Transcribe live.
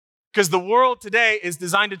Because the world today is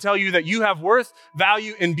designed to tell you that you have worth,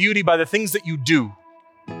 value, and beauty by the things that you do.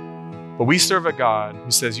 But we serve a God who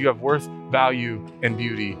says you have worth, value, and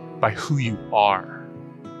beauty by who you are.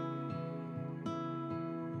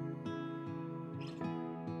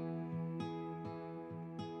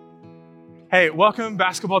 Hey, welcome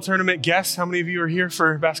basketball tournament guests. How many of you are here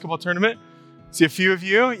for basketball tournament? See a few of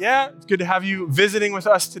you. Yeah, it's good to have you visiting with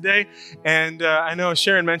us today. And I know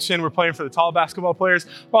Sharon mentioned we're playing for the tall basketball players.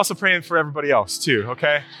 We're also praying for everybody else too,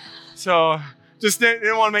 okay? So just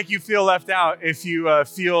didn't want to make you feel left out if you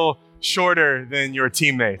feel shorter than your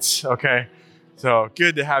teammates, okay? So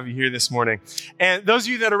good to have you here this morning. And those of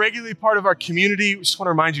you that are regularly part of our community, we just want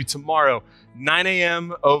to remind you tomorrow, 9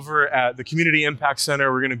 a.m. over at the Community Impact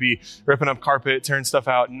Center. We're going to be ripping up carpet, tearing stuff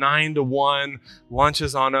out. 9 to 1, lunch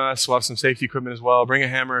is on us. We'll have some safety equipment as well. Bring a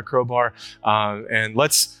hammer, a crowbar, and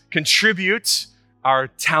let's contribute our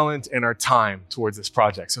talent and our time towards this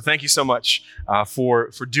project. So thank you so much for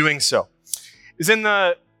doing so. It's in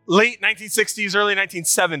the late 1960s, early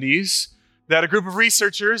 1970s that a group of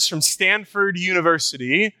researchers from Stanford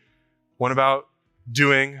University went about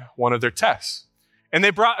doing one of their tests. And they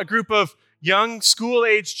brought a group of young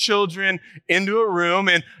school-age children into a room,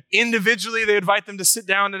 and individually they invite them to sit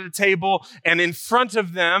down at a table, and in front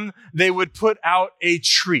of them they would put out a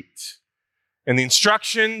treat. And the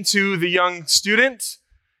instruction to the young student,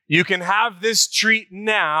 you can have this treat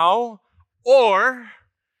now, or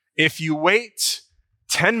if you wait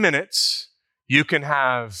 10 minutes, you can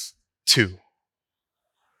have 2.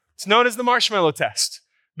 It's known as the marshmallow test.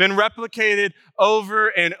 Been replicated over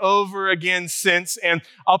and over again since. And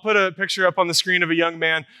I'll put a picture up on the screen of a young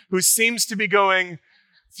man who seems to be going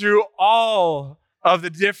through all of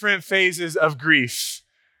the different phases of grief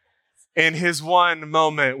in his one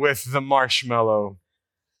moment with the marshmallow.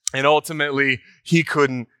 And ultimately, he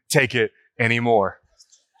couldn't take it anymore.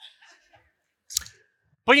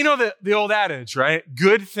 But you know the old adage, right?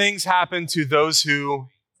 Good things happen to those who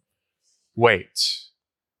wait.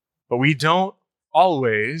 But we don't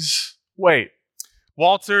always wait.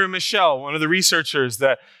 Walter Mischel, one of the researchers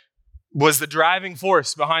that was the driving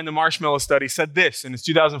force behind the marshmallow study, said this in his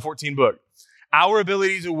 2014 book: our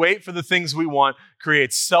ability to wait for the things we want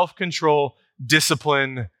creates self-control,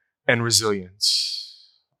 discipline, and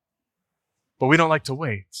resilience. But we don't like to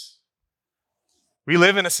wait. We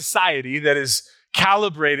live in a society that is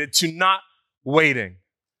calibrated to not waiting.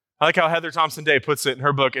 I like how Heather Thompson Day puts it in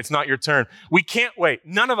her book, It's Not Your Turn. We can't wait.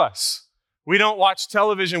 None of us. We don't watch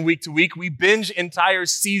television week to week. We binge entire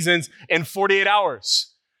seasons in 48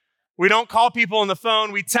 hours. We don't call people on the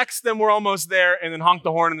phone. We text them we're almost there and then honk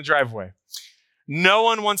the horn in the driveway. No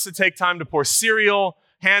one wants to take time to pour cereal,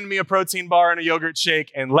 hand me a protein bar and a yogurt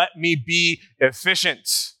shake, and let me be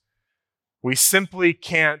efficient. We simply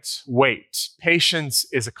can't wait. Patience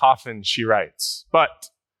is a coffin, she writes. But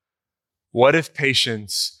what if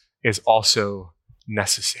patience is also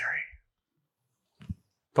necessary?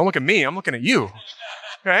 Don't look at me, I'm looking at you,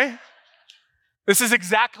 okay? This is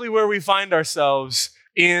exactly where we find ourselves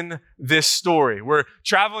in this story. We're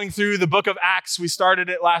traveling through the book of Acts. We started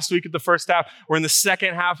it last week at the first half. We're in the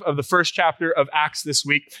second half of the first chapter of Acts this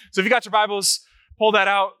week. So if you got your Bibles, pull that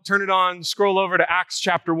out, turn it on, scroll over to Acts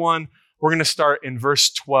chapter 1. We're going to start in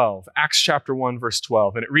verse 12. Acts chapter 1, verse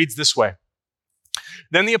 12. And it reads this way: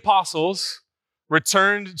 Then the apostles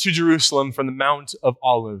returned to Jerusalem from the Mount of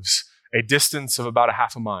Olives, a distance of about a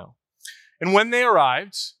half a mile. And when they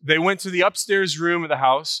arrived, they went to the upstairs room of the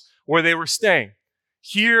house where they were staying.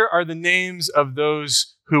 Here are the names of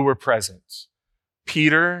those who were present: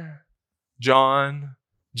 Peter, John,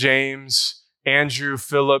 James, Andrew,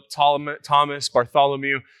 Philip, Thomas,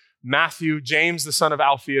 Bartholomew, Matthew, James the son of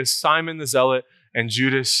Alphaeus, Simon the Zealot, and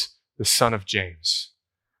Judas the son of James.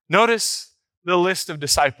 Notice the list of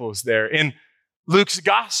disciples there. In Luke's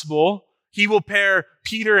gospel, he will pair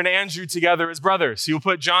Peter and Andrew together as brothers. He will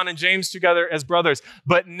put John and James together as brothers.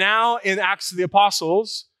 But now in Acts of the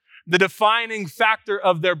Apostles, the defining factor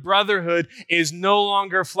of their brotherhood is no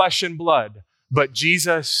longer flesh and blood, but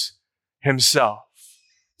Jesus himself.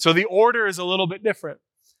 So the order is a little bit different.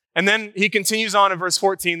 And then he continues on in verse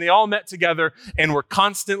 14. They all met together and were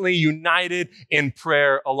constantly united in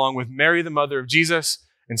prayer, along with Mary, the mother of Jesus,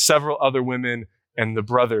 and several other women and the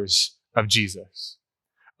brothers of Jesus.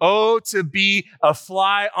 Oh, to be a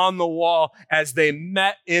fly on the wall as they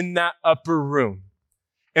met in that upper room.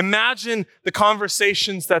 Imagine the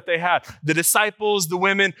conversations that they had. The disciples, the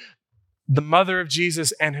women, the mother of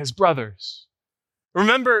Jesus, and his brothers.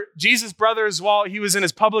 Remember, Jesus' brothers, while he was in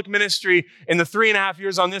his public ministry in the 3.5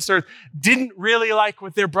 years on this earth, didn't really like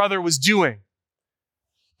what their brother was doing.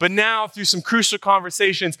 But now, through some crucial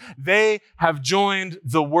conversations, they have joined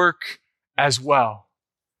the work as well.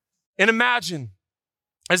 And imagine,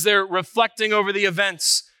 as they're reflecting over the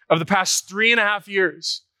events of the past 3.5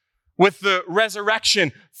 years, with the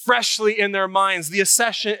resurrection freshly in their minds, the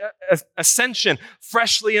ascension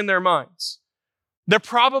freshly in their minds, they're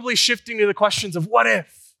probably shifting to the questions of what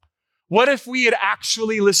if? What if we had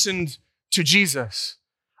actually listened to Jesus?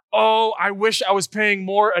 Oh, I wish I was paying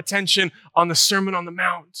more attention on the Sermon on the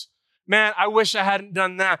Mount. Man, I wish I hadn't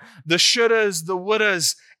done that. The shouldas, the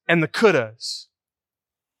wouldas, and the couldas.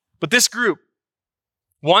 But this group,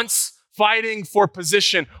 once fighting for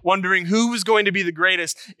position, wondering who was going to be the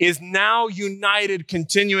greatest, is now united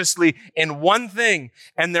continuously in one thing,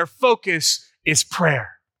 and their focus is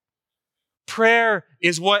prayer. Prayer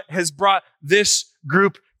is what has brought this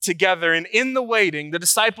group together. And in the waiting, the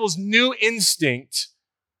disciples' new instinct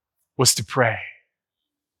was to pray.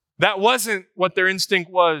 That wasn't what their instinct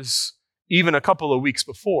was even a couple of weeks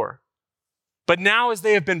before. But now, as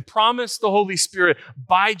they have been promised the Holy Spirit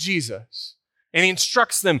by Jesus, and he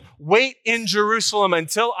instructs them, wait in Jerusalem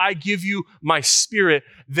until I give you my Spirit,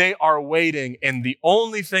 they are waiting. And the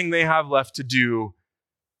only thing they have left to do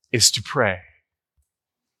is to pray.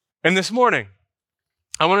 And this morning,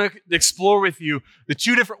 I want to explore with you the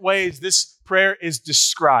two different ways this prayer is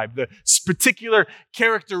described, the particular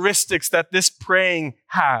characteristics that this praying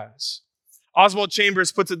has. Oswald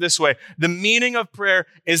Chambers puts it this way: the meaning of prayer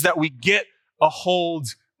is that we get a hold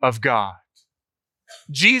of God.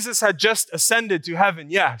 Jesus had just ascended to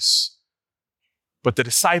heaven, yes, but the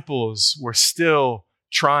disciples were still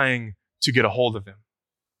trying to get a hold of him.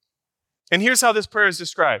 And here's how this prayer is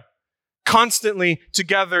described: constantly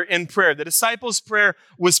together in prayer. The disciples' prayer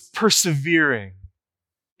was persevering.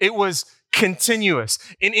 It was continuous.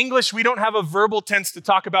 In English, we don't have a verbal tense to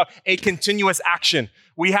talk about a continuous action.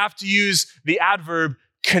 We have to use the adverb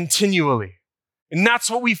continually. And that's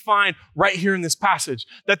what we find right here in this passage.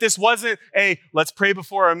 That this wasn't a let's pray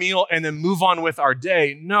before our meal and then move on with our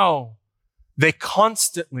day. No, they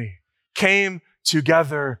constantly came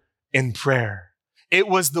together in prayer. It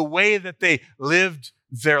was the way that they lived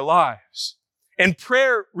their lives. And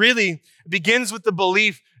prayer really begins with the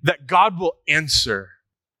belief that God will answer.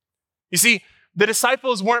 You see, the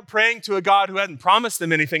disciples weren't praying to a God who hadn't promised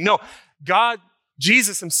them anything. No, God,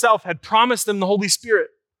 Jesus himself, had promised them the Holy Spirit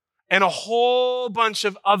and a whole bunch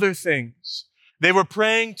of other things. They were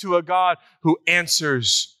praying to a God who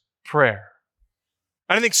answers prayer.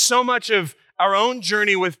 And I think so much of our own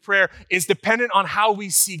journey with prayer is dependent on how we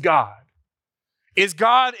see God. Is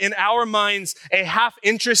God in our minds a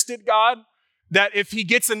half-interested God that if he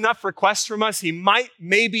gets enough requests from us, he might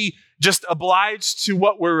maybe just oblige to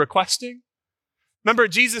what we're requesting? Remember,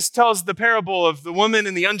 Jesus tells the parable of the woman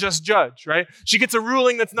and the unjust judge, right? She gets a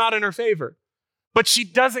ruling that's not in her favor, but she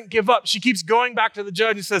doesn't give up. She keeps going back to the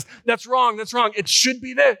judge and says, that's wrong. It should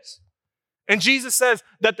be this. And Jesus says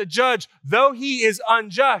that the judge, though he is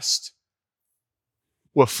unjust,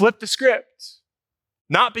 will flip the script.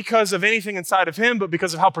 Not because of anything inside of him, but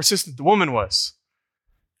because of how persistent the woman was.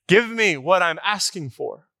 Give me what I'm asking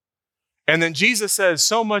for. And then Jesus says,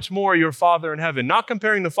 so much more your Father in heaven. Not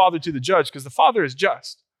comparing the Father to the judge, because the Father is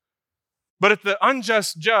just. But if the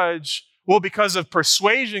unjust judge will, because of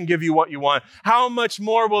persuasion, give you what you want, how much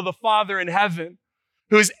more will the Father in heaven,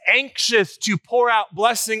 who is anxious to pour out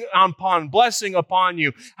blessing upon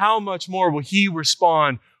you, how much more will he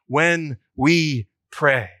respond when we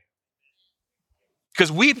pray?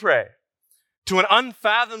 Because we pray to an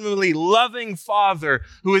unfathomably loving Father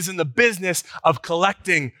who is in the business of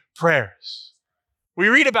collecting prayers. We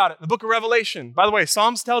read about it in the book of Revelation. By the way,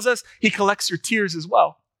 Psalms tells us he collects your tears as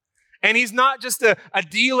well. And he's not just a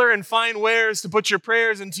dealer in fine wares to put your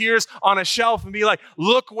prayers and tears on a shelf and be like,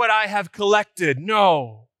 look what I have collected.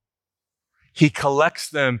 No, he collects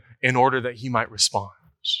them in order that he might respond.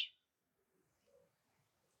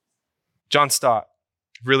 John Stott,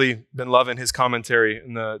 really been loving his commentary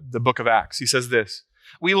in the book of Acts. He says this: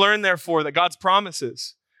 we learn, therefore, that God's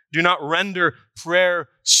promises do not render prayer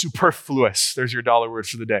superfluous. There's your dollar word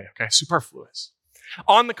for the day, okay? Superfluous.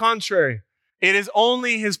 On the contrary, it is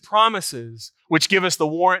only his promises which give us the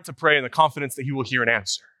warrant to pray and the confidence that he will hear and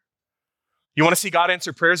answer. You want to see God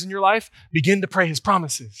answer prayers in your life? Begin to pray his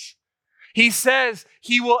promises. He says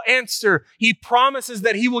he will answer. He promises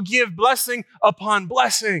that he will give blessing upon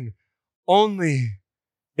blessing only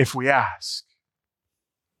if we ask.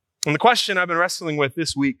 And the question I've been wrestling with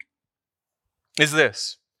this week is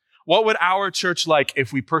this: what would our church like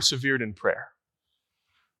if we persevered in prayer?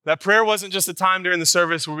 That prayer wasn't just a time during the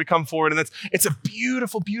service where we come forward and it's a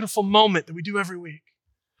beautiful, beautiful moment that we do every week.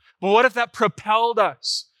 But what if that propelled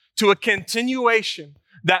us to a continuation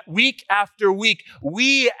that week after week,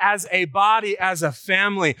 we as a body, as a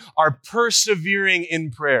family, are persevering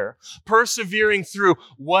in prayer, persevering through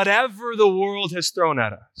whatever the world has thrown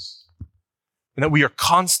at us, and that we are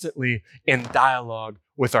constantly in dialogue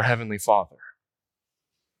with our Heavenly Father.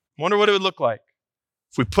 I wonder what it would look like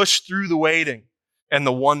if we push through the waiting and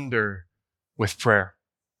the wonder with prayer.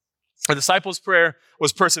 The disciples' prayer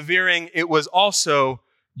was persevering. It was also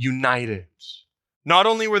united. Not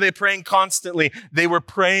only were they praying constantly, they were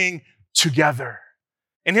praying together.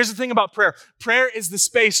 And here's the thing about prayer. Prayer is the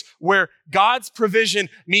space where God's provision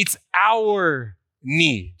meets our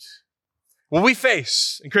need. What we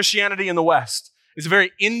face in Christianity in the West is a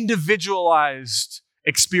very individualized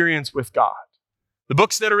experience with God. The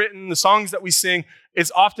books that are written, the songs that we sing,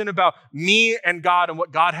 is often about me and God and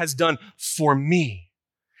what God has done for me.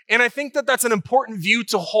 And I think that that's an important view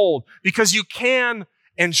to hold, because you can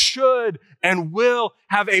and should and will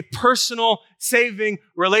have a personal saving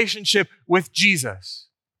relationship with Jesus.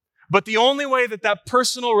 But the only way that that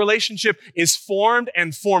personal relationship is formed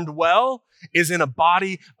and formed well is in a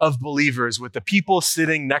body of believers with the people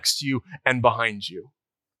sitting next to you and behind you,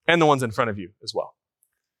 and the ones in front of you as well.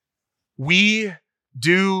 We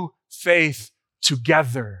do faith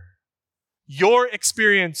together. Your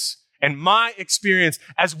experience and my experience,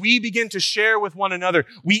 as we begin to share with one another,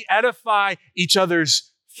 we edify each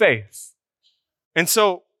other's faith. And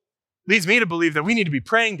so leads me to believe that we need to be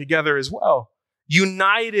praying together as well,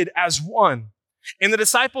 united as one. And the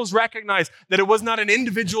disciples recognized that it was not an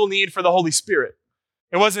individual need for the Holy Spirit.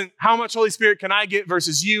 It wasn't how much Holy Spirit can I get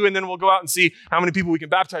versus you, and then we'll go out and see how many people we can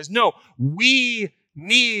baptize. No, we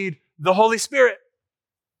need the Holy Spirit.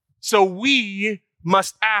 So we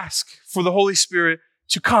must ask for the Holy Spirit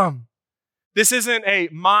to come. This isn't a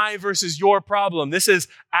my versus your problem. This is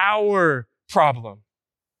our problem.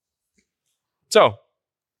 So,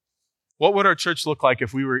 what would our church look like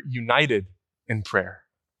if we were united in prayer?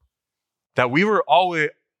 That we were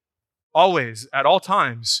always, at all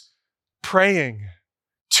times, praying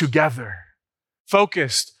together,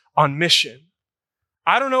 focused on mission.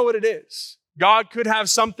 I don't know what it is. God could have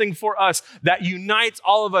something for us that unites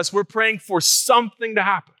all of us. We're praying for something to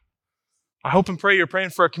happen. I hope and pray you're praying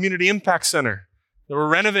for a community impact center that we're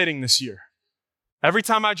renovating this year. Every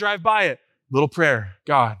time I drive by it, little prayer,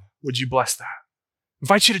 God, would you bless that? I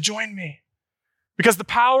invite you to join me, because the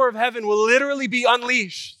power of heaven will literally be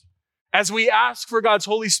unleashed as we ask for God's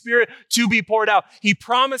Holy Spirit to be poured out. He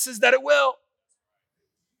promises that it will.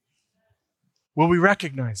 Will we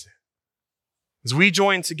recognize it? As we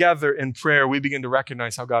join together in prayer, we begin to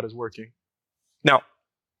recognize how God is working. Now,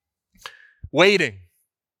 waiting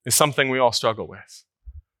is something we all struggle with.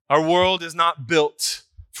 Our world is not built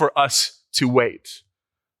for us to wait.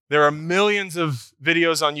 There are millions of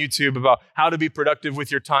videos on YouTube about how to be productive with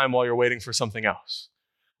your time while you're waiting for something else.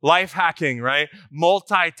 Life hacking, right?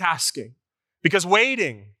 Multitasking. Because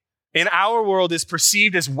waiting in our world is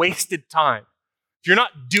perceived as wasted time. If you're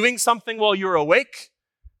not doing something while you're awake,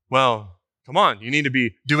 well, come on, you need to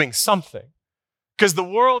be doing something. Because the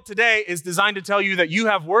world today is designed to tell you that you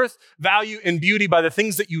have worth, value, and beauty by the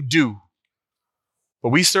things that you do. But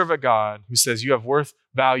we serve a God who says you have worth,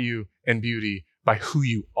 value, and beauty by who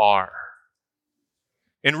you are.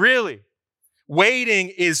 And really, waiting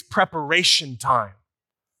is preparation time.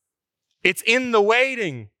 It's in the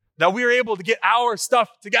waiting that we are able to get our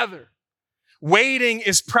stuff together. Waiting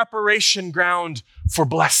is preparation ground for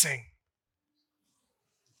blessing.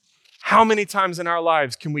 How many times in our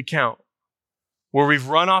lives can we count where we've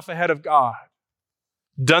run off ahead of God,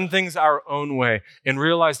 done things our own way, and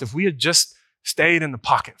realized if we had just stayed in the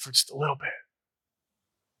pocket for just a little bit,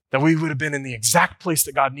 that we would have been in the exact place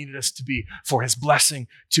that God needed us to be for his blessing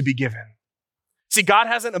to be given. See, God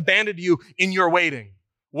hasn't abandoned you in your waiting.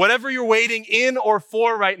 Whatever you're waiting in or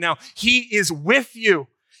for right now, he is with you.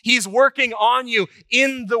 He's working on you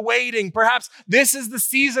in the waiting. Perhaps this is the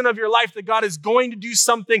season of your life that God is going to do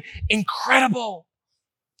something incredible.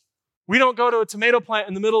 We don't go to a tomato plant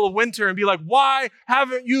in the middle of winter and be like, why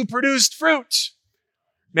haven't you produced fruit?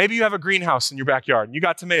 Maybe you have a greenhouse in your backyard and you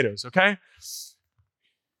got tomatoes, okay?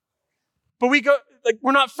 But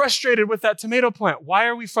we're not frustrated with that tomato plant. Why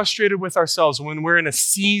are we frustrated with ourselves when we're in a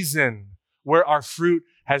season where our fruit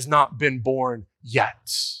has not been born yet?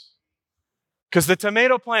 Because the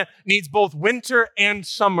tomato plant needs both winter and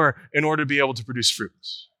summer in order to be able to produce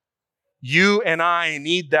fruits. You and I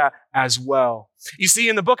need that as well. You see,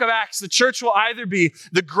 in the book of Acts, the church will either be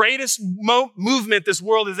the greatest movement this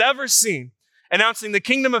world has ever seen, announcing the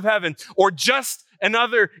kingdom of heaven, or just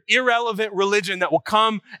another irrelevant religion that will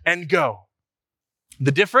come and go.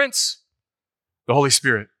 The difference? The Holy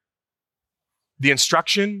Spirit. The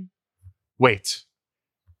instruction? Wait.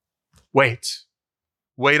 Wait.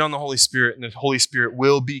 Wait on the Holy Spirit, and the Holy Spirit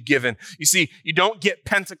will be given. You see, you don't get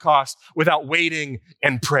Pentecost without waiting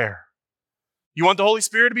and prayer. You want the Holy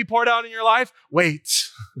Spirit to be poured out in your life? Wait.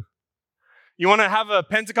 You want to have a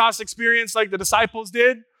Pentecost experience like the disciples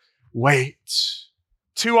did? Wait.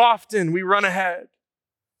 Too often we run ahead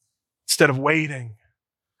instead of waiting,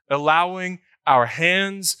 allowing our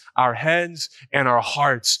hands, our heads, and our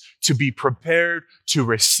hearts to be prepared to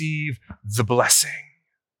receive the blessing.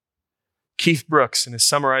 Keith Brooks, in his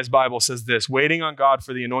Summarized Bible, says this: waiting on God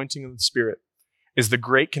for the anointing of the Spirit is the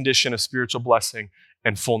great condition of spiritual blessing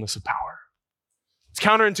and fullness of power. It's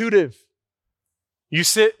counterintuitive. You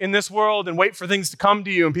sit in this world and wait for things to come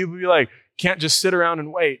to you, and people be like, can't just sit around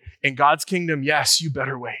and wait. In God's kingdom, yes, you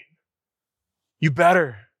better wait. You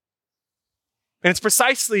better. And it's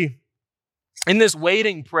precisely in this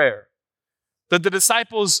waiting prayer that the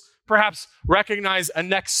disciples perhaps recognize a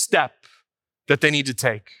next step that they need to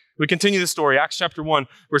take. We continue the story, Acts chapter 1,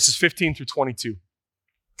 verses 15 through 22.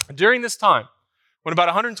 During this time, when about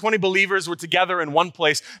 120 believers were together in one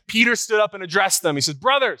place, Peter stood up and addressed them. He said,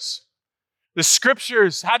 brothers, the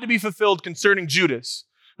scriptures had to be fulfilled concerning Judas,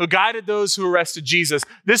 who guided those who arrested Jesus.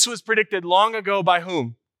 This was predicted long ago by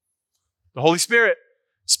whom? The Holy Spirit,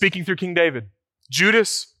 speaking through King David.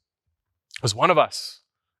 Judas was one of us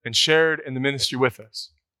and shared in the ministry with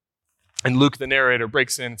us. And Luke, the narrator,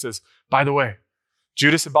 breaks in and says, by the way,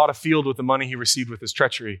 Judas had bought a field with the money he received with his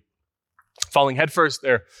treachery. Falling headfirst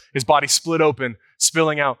there, his body split open,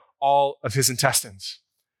 spilling out all of his intestines.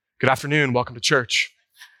 Good afternoon, welcome to church.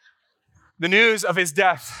 The news of his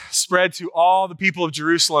death spread to all the people of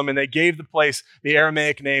Jerusalem, and they gave the place the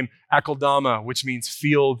Aramaic name Akeldama, which means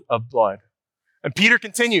field of blood. And Peter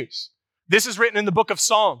continues. This is written in the book of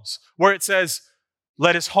Psalms, where it says,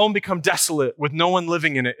 let his home become desolate with no one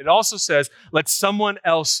living in it. It also says, let someone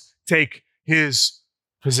else take his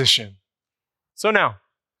position. So now,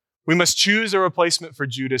 we must choose a replacement for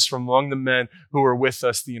Judas from among the men who were with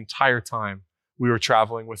us the entire time we were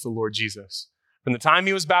traveling with the Lord Jesus. From the time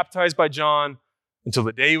he was baptized by John until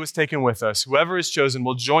the day he was taken with us, whoever is chosen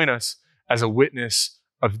will join us as a witness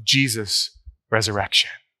of Jesus'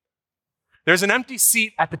 resurrection. There's an empty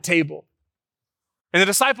seat at the table. And the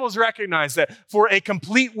disciples recognize that for a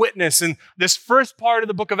complete witness in this first part of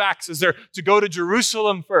the book of Acts is there to go to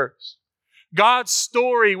Jerusalem first. God's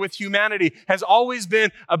story with humanity has always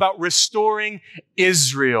been about restoring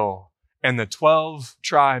Israel and the 12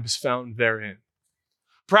 tribes found therein.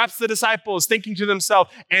 Perhaps the disciples, thinking to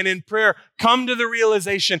themselves and in prayer, come to the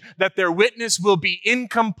realization that their witness will be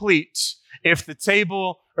incomplete if the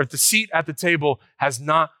table or if the seat at the table has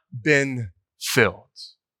not been filled.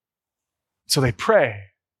 So they pray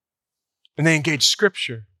and they engage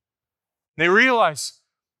Scripture. They realize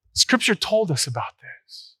Scripture told us about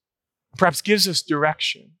this. Perhaps gives us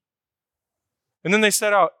direction. And then they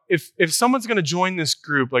set out, if someone's going to join this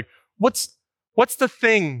group, like what's the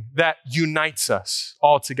thing that unites us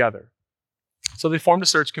all together? So they formed a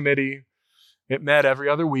search committee. It met every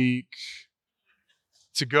other week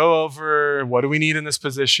to go over what do we need in this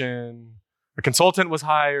position. A consultant was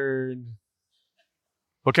hired,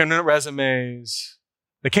 looking at resumes.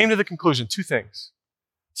 They came to the conclusion, two things.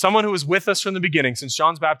 Someone who was with us from the beginning, since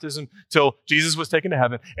John's baptism till Jesus was taken to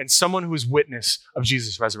heaven, and someone who is witness of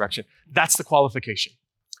Jesus' resurrection. That's the qualification.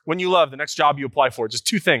 When you love, the next job you apply for, just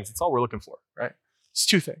two things. That's all we're looking for, right? It's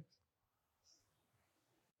two things.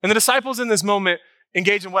 And the disciples in this moment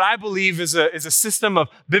engage in what I believe is a system of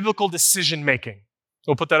biblical decision making.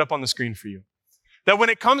 We'll put that up on the screen for you. That when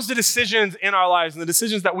it comes to decisions in our lives and the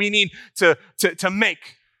decisions that we need to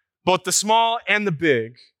make, both the small and the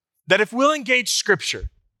big, that if we'll engage Scripture,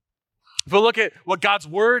 if we'll look at what God's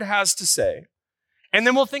Word has to say, and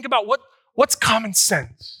then we'll think about what's common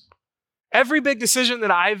sense. Every big decision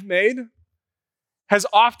that I've made has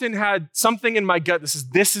often had something in my gut that says,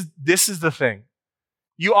 this is the thing.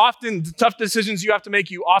 The tough decisions you have to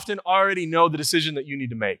make, you often already know the decision that you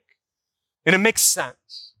need to make. And it makes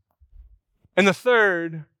sense. And the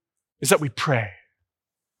third is that we pray.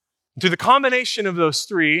 Through the combination of those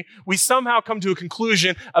three, we somehow come to a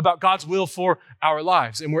conclusion about God's will for our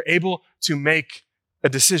lives, and we're able to make a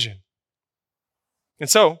decision. And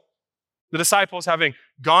so, the disciples, having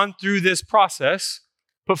gone through this process,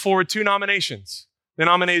 put forward two nominations. They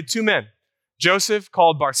nominated two men, Joseph,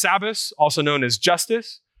 called Barsabbas, also known as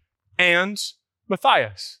Justus, and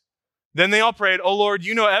Matthias. Then they all prayed, "O Lord,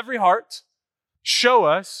 you know every heart. Show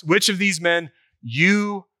us which of these men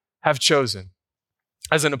you have chosen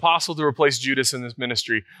as an apostle to replace Judas in this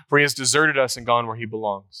ministry, for he has deserted us and gone where he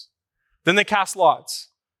belongs." Then they cast lots,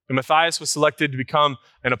 and Matthias was selected to become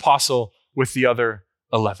an apostle with the other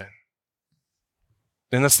 11.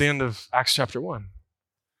 And that's the end of Acts chapter 1.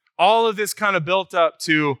 All of this kind of built up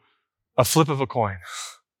to a flip of a coin.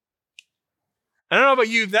 I don't know about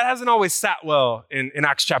you, that hasn't always sat well in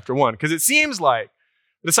Acts chapter 1, because it seems like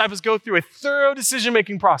the disciples go through a thorough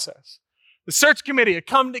decision-making process. The search committee had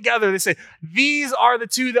come together. They say, these are the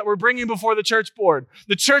two that we're bringing before the church board.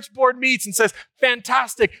 The church board meets and says,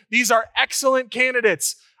 fantastic, these are excellent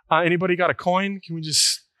candidates. Anybody got a coin? Can we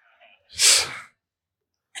just...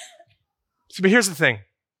 But here's the thing.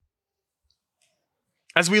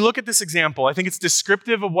 As we look at this example, I think it's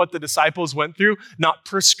descriptive of what the disciples went through, not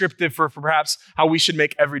prescriptive for perhaps how we should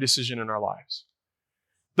make every decision in our lives.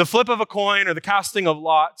 The flip of a coin or the casting of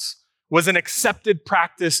lots was an accepted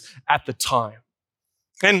practice at the time.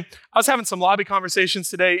 And I was having some lobby conversations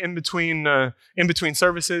today in between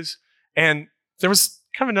services, and there was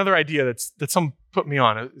kind of another idea that someone put me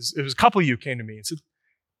on. It was a couple of you came to me and said,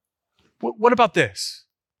 what about this?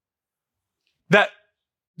 That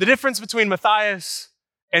the difference between Matthias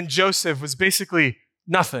and Joseph was basically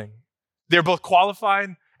nothing. They're both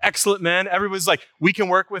qualified, excellent men. Everybody's like, we can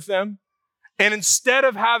work with them. And instead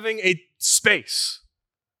of having a space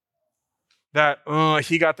that,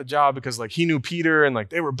 he got the job because like he knew Peter and like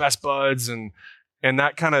they were best buds and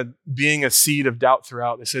that kind of being a seed of doubt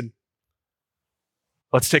throughout, they said,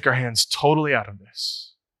 let's take our hands totally out of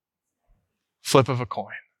this. Flip of a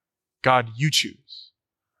coin. God, you choose.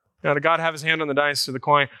 Now, did God have his hand on the dice or the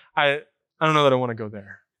coin? I don't know that I want to go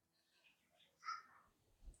there.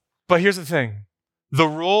 But here's the thing. The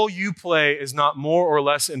role you play is not more or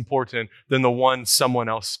less important than the one someone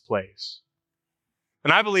else plays.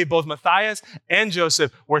 And I believe both Matthias and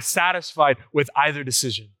Joseph were satisfied with either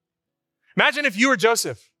decision. Imagine if you were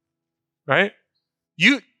Joseph, right?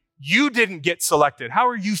 You didn't get selected. How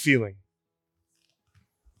are you feeling?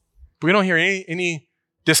 We don't hear any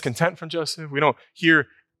discontent from Joseph. We don't hear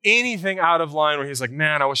anything out of line where he's like,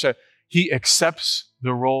 man, he accepts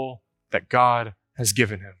the role that God has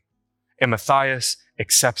given him. And Matthias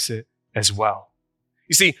accepts it as well.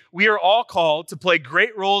 You see, we are all called to play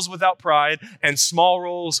great roles without pride and small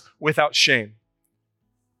roles without shame.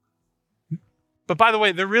 But by the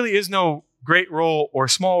way, there really is no great role or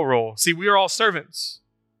small role. See, we are all servants.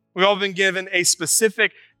 We've all been given a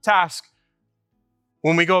specific task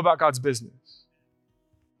when we go about God's business.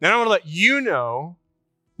 Now I want to let you know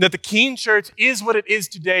that the Keene Church is what it is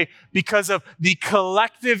today because of the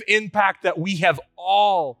collective impact that we have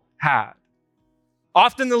all had.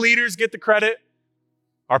 Often the leaders get the credit.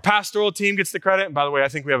 Our pastoral team gets the credit. And by the way, I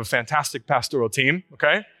think we have a fantastic pastoral team,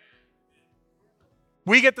 okay?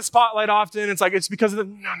 We get the spotlight often. It's because of the,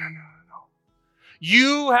 no.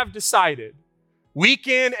 You have decided week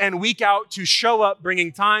in and week out to show up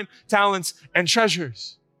bringing time, talents, and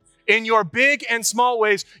treasures. In your big and small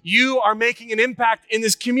ways, you are making an impact in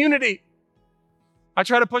this community. I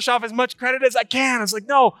try to push off as much credit as I can. It's like,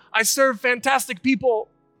 no, I serve fantastic people.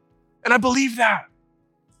 And I believe that.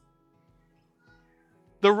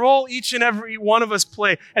 The role each and every one of us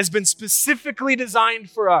play has been specifically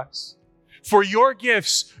designed for us, for your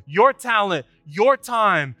gifts, your talent, your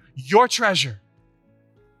time, your treasure.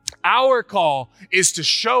 Our call is to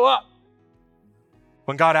show up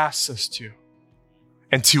when God asks us to,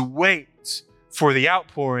 and to wait for the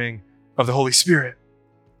outpouring of the Holy Spirit.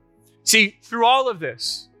 See, through all of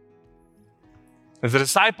this, as the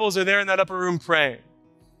disciples are there in that upper room praying,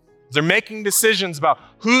 they're making decisions about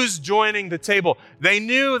who's joining the table. They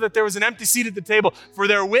knew that there was an empty seat at the table. For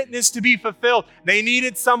their witness to be fulfilled, they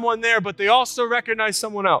needed someone there, but they also recognized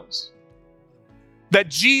someone else. That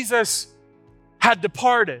Jesus had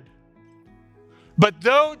departed. But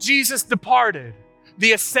though Jesus departed,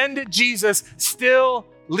 the ascended Jesus still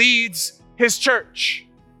leads his church.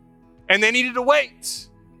 And they needed to wait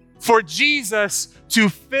for Jesus to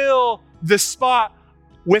fill the spot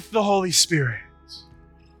with the Holy Spirit.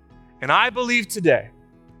 And I believe today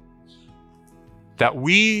that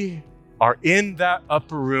we are in that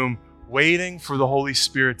upper room waiting for the Holy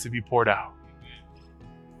Spirit to be poured out.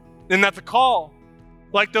 And that the call,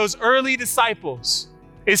 like those early disciples,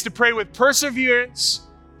 is to pray with perseverance,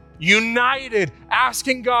 united,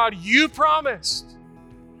 asking God, you promised.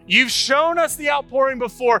 You've shown us the outpouring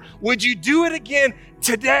before. Would you do it again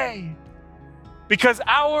today? Because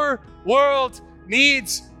our world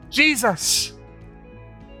needs Jesus.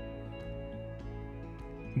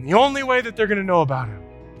 And the only way that they're going to know about him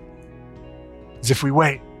is if we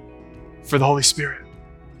wait for the Holy Spirit.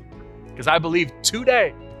 Because I believe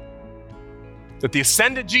today that the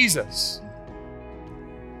ascended Jesus,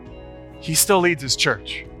 he still leads his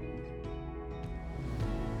church.